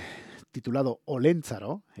 publicó titulado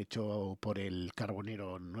Olentzaro, hecho por el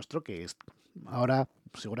carbonero nuestro, que es ahora,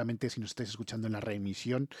 seguramente si nos estáis escuchando en la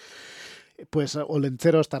reemisión, pues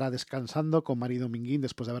Olentzero estará descansando con Mari Dominguín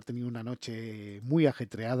después de haber tenido una noche muy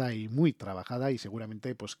ajetreada y muy trabajada, y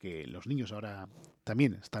seguramente pues que los niños ahora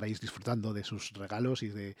también estaréis disfrutando de sus regalos y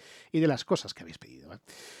de las cosas que habéis pedido, ¿eh?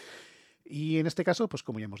 Y en este caso, pues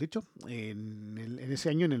como ya hemos dicho, en ese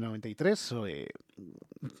año, en el 93,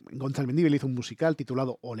 Gonzalo Mendívil hizo un musical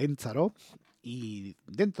titulado Olentzaro y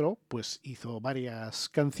dentro pues hizo varias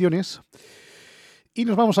canciones. Y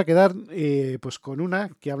nos vamos a quedar pues con una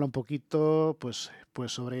que habla un poquito pues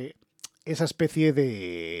sobre esa especie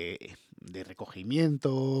de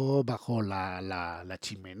recogimiento bajo la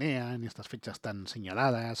chimenea en estas fechas tan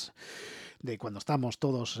señaladas, de cuando estamos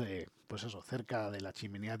todos pues eso, cerca de la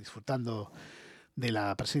chimenea disfrutando de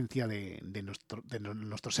la presencia de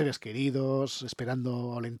nuestros seres queridos, esperando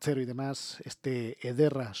Olentzero y demás. Este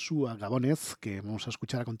Ederra Súa Gabonez, que vamos a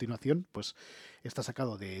escuchar a continuación, pues está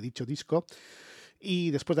sacado de dicho disco.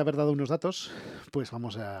 Y después de haber dado unos datos, pues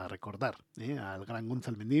vamos a recordar al gran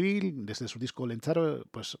Gonzalo Mendívil desde su disco Olentzaro,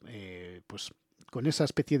 pues con esa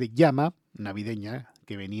especie de llama navideña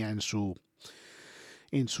que venía en su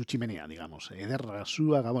chimenea, digamos, Ederra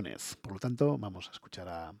Súa Gabonez. Por lo tanto, vamos a escuchar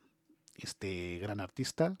a este gran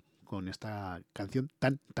artista con esta canción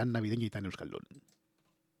tan navideña y tan euskaldun.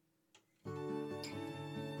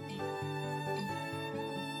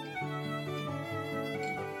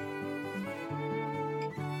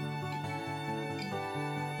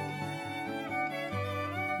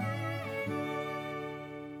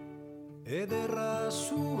 Ederra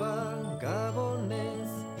Súa Gabonez,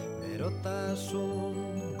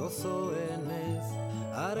 berotasun gozoenez,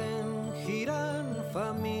 haren jiran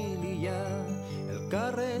familia,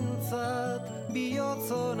 elkarrentzat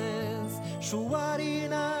bihotzonez, suari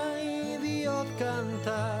nahi diot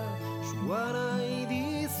kanta, sua nahi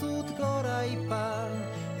dizut goraipan,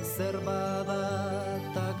 ezer bada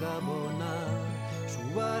ta Gabona,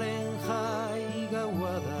 suaren jai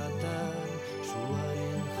gaua data,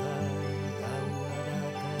 suaren jai gaua data.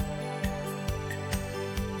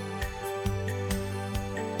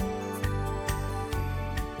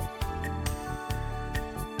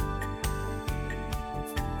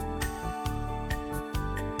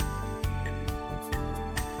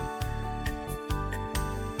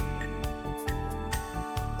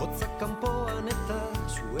 Hotzak kanpoan eta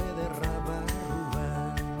zu ederra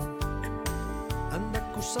barruan,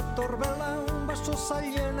 handaku zator belan baso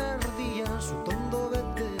zailen erdian, zutondo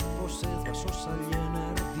bete pozez baso zailen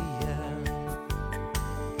erdian.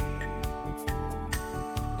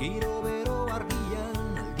 Giro bero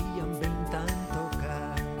argian aldian behintan toka,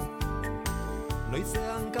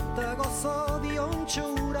 noizean kapta gozo dion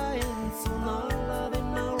txura entzun, ala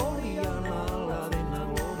dena glorian, ala dena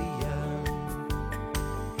glorian.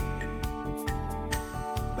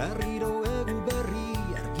 Berriro egu berri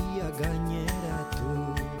argia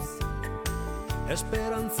gaineratuz,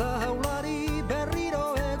 esperantza jaulari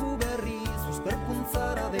berriro egu berri,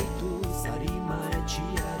 zuzperkuntzara deituz harima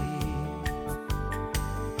etxiari.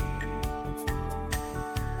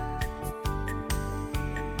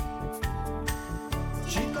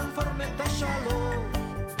 Txikonforme eta xalo,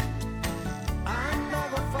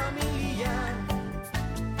 handago familia,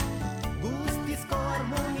 guztizko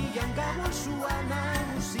harmonian gabon sua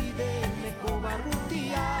nagusi deneko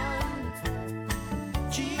barrutian.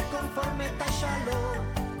 Txikonforme eta xalo,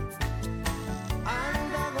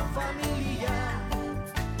 handago familia,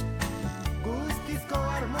 guztizko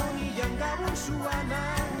harmonian gabon sua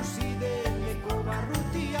nagusi deneko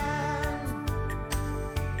barrutian.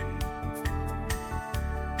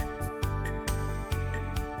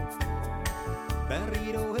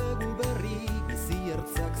 Berriro egu berri bizi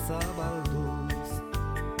ertzak zabalduz.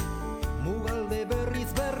 Mugalde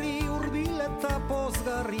berriz berri hurbil eta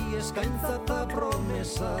pozgarri, eskaintza eta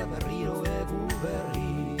promesa berriro egu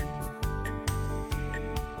berri.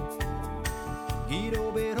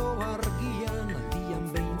 Giro bero argian aldian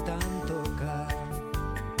behintan toka,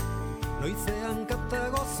 noizean kata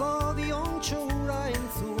gozo dion txura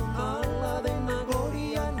entzun, ala dena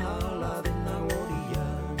gorian, ala dena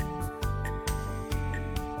gorian.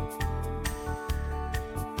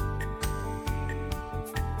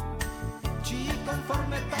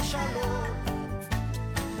 Konforme eta xalo,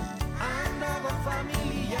 handago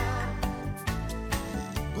familia,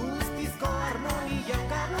 guztizko harmonian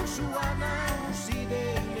gabonsua nagusi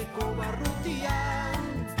deneko barrutian.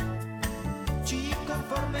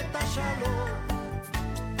 Konforme eta xalo,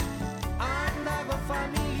 handago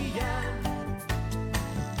familia,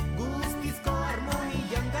 guztizko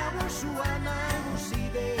harmonian gabonsua nagusi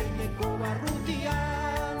deneko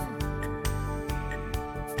barrutian.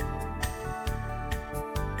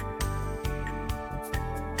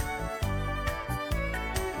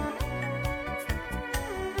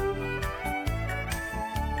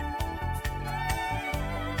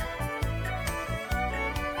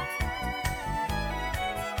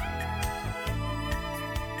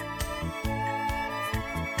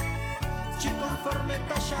 Konforme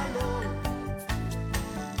eta xalo,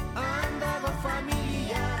 handago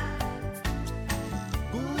familia,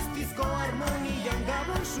 guztizko harmonian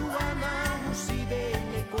gabonsua nagusi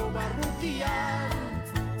deneko barrutian.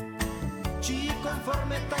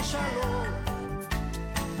 Konforme eta xalo,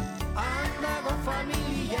 handago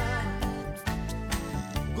familia,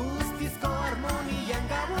 guztizko harmonian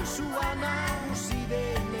gabonsua nagusi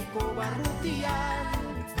deneko barrutian.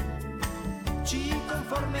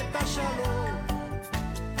 Konforme eta xalo,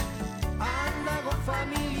 handago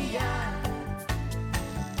familia,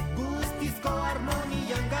 guztizko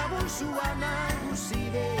harmonian gabonsua nagusi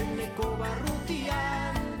deneko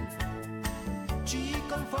barrutian.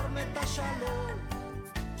 Konforme eta xalo,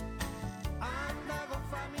 handago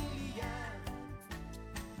familia,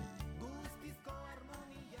 guztizko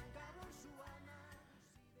harmonian gabonsua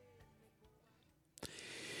nagusi.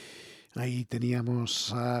 Ahí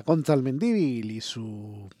teníamos a Gonzalo Mendívil y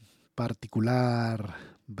su particular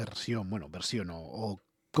versión o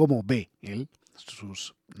cómo ve él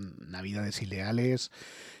sus navidades ideales,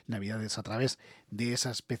 navidades a través de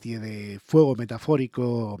esa especie de fuego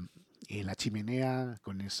metafórico en la chimenea,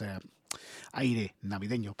 con ese aire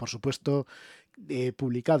navideño, por supuesto,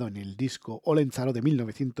 publicado en el disco Olentzaro de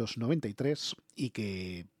 1993 y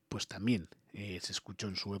que pues también se escuchó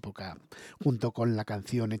en su época junto con la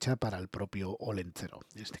canción hecha para el propio Olentzero,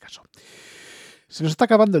 en este caso. Se nos está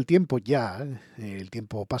acabando el tiempo ya, el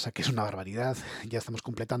tiempo pasa que es una barbaridad, ya estamos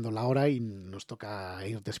completando la hora y nos toca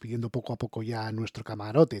ir despidiendo poco a poco ya nuestro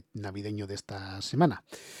camarote navideño de esta semana.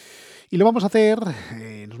 Y lo vamos a hacer,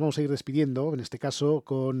 nos vamos a ir despidiendo, en este caso,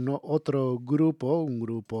 con otro grupo, un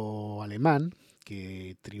grupo alemán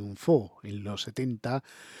que triunfó en los 70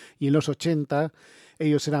 y en los 80.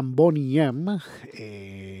 Ellos eran Boney M.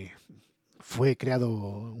 Fue creado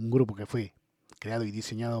un grupo que fue creado y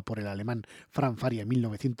diseñado por el alemán Frank Faria en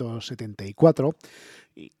 1974,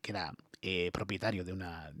 y que era propietario de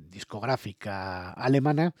una discográfica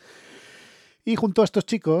alemana. Y junto a estos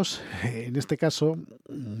chicos, en este caso,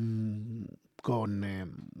 con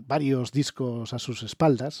varios discos a sus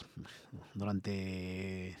espaldas,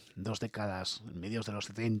 durante 2 décadas, mediados de los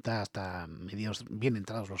 70 hasta mediados bien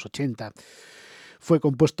entrados los 80, fue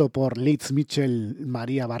compuesto por Leeds Mitchell,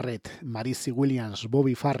 Maria Barrett, Marisi Williams,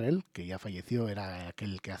 Bobby Farrell, que ya falleció, era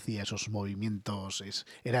aquel que hacía esos movimientos,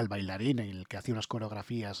 era el bailarín, el que hacía unas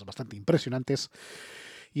coreografías bastante impresionantes.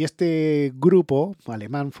 Y este grupo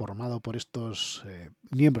alemán, formado por estos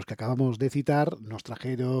miembros que acabamos de citar, nos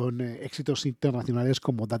trajeron éxitos internacionales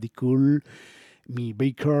como Daddy Cool, Me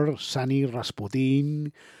Baker, Sunny,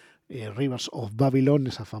 Rasputin, Rivers of Babylon,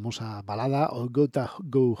 esa famosa balada, o Gotta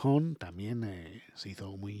Go Home, también se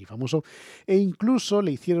hizo muy famoso. E incluso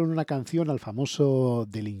le hicieron una canción al famoso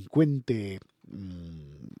delincuente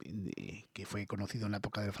que fue conocido en la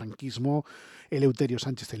época del franquismo, Eleuterio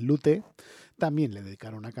Sánchez el Lute. También le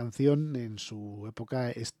dedicaron una canción en su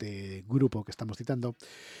época, este grupo que estamos citando.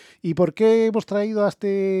 ¿Y por qué hemos traído a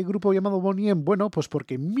este grupo llamado Boney M? Bueno, pues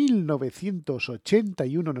porque en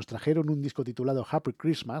 1981 nos trajeron un disco titulado Happy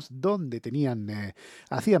Christmas, donde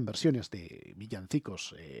hacían versiones de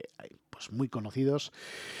villancicos pues muy conocidos.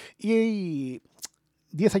 Y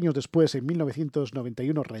 10 años después, en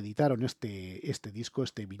 1991, reeditaron este disco,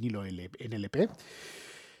 este vinilo en LP.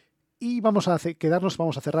 Y vamos a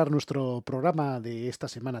cerrar nuestro programa de esta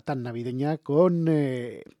semana tan navideña con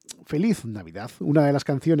Feliz Navidad, una de las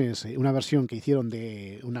canciones, una versión que hicieron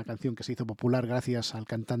de una canción que se hizo popular gracias al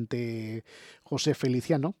cantante José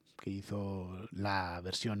Feliciano, que hizo la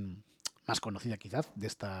versión más conocida quizás de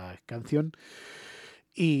esta canción.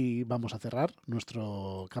 Y vamos a cerrar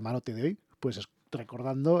nuestro camarote de hoy, pues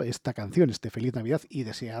recordando esta canción, este Feliz Navidad, y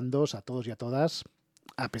deseándoos a todos y a todas,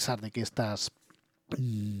 a pesar de que estas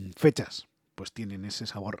fechas pues tienen ese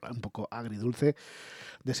sabor un poco agridulce,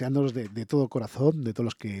 deseándolos de todo corazón, de todos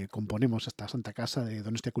los que componemos esta santa casa de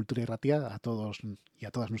Donostia Cultura y Ratia, a todos y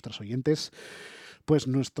a todas nuestras oyentes, pues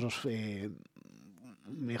nuestros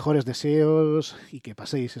mejores deseos, y que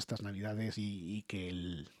paséis estas navidades y que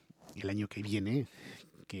el año que viene,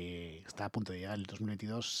 que está a punto de llegar, el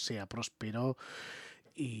 2022, sea próspero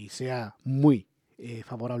y sea muy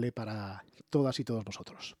favorable para todas y todos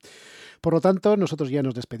vosotros. Por lo tanto, nosotros ya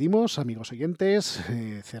nos despedimos, amigos oyentes.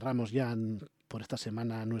 Cerramos ya por esta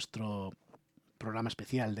semana nuestro programa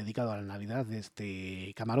especial dedicado a la Navidad de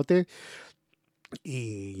este Camarote.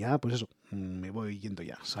 Y ya, pues eso, me voy yendo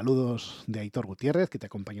ya. Saludos de Aitor Gutiérrez, que te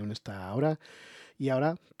acompañó en esta hora. Y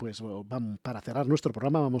ahora, pues para cerrar nuestro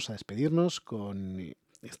programa, vamos a despedirnos con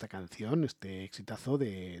esta canción, este exitazo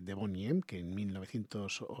de Bonnie M, que en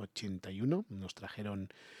 1981 nos trajeron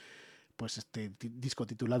pues este disco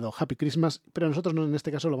titulado Happy Christmas, pero nosotros en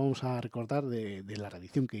este caso lo vamos a recordar de la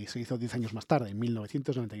reedición que se hizo 10 años más tarde, en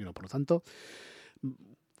 1991. Por lo tanto,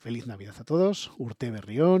 feliz Navidad a todos, urte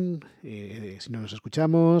berrión, si no nos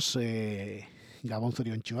escuchamos, Gabón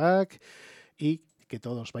Zorionak, y que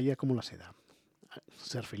todos vaya como la seda.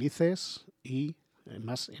 Ser felices y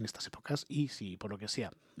más en estas épocas, y si por lo que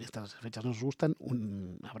sea estas fechas nos gustan,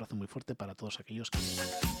 un abrazo muy fuerte para todos aquellos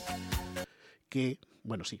que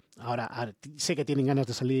bueno, sí, ahora sé que tienen ganas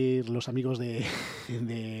de salir los amigos de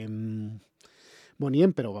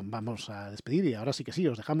Boniem, pero vamos a despedir y ahora sí que sí,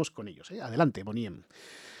 os dejamos con ellos. Adelante, Boniem.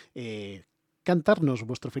 Cantarnos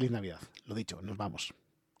vuestro Feliz Navidad. Lo dicho, nos vamos.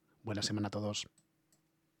 Buena semana a todos.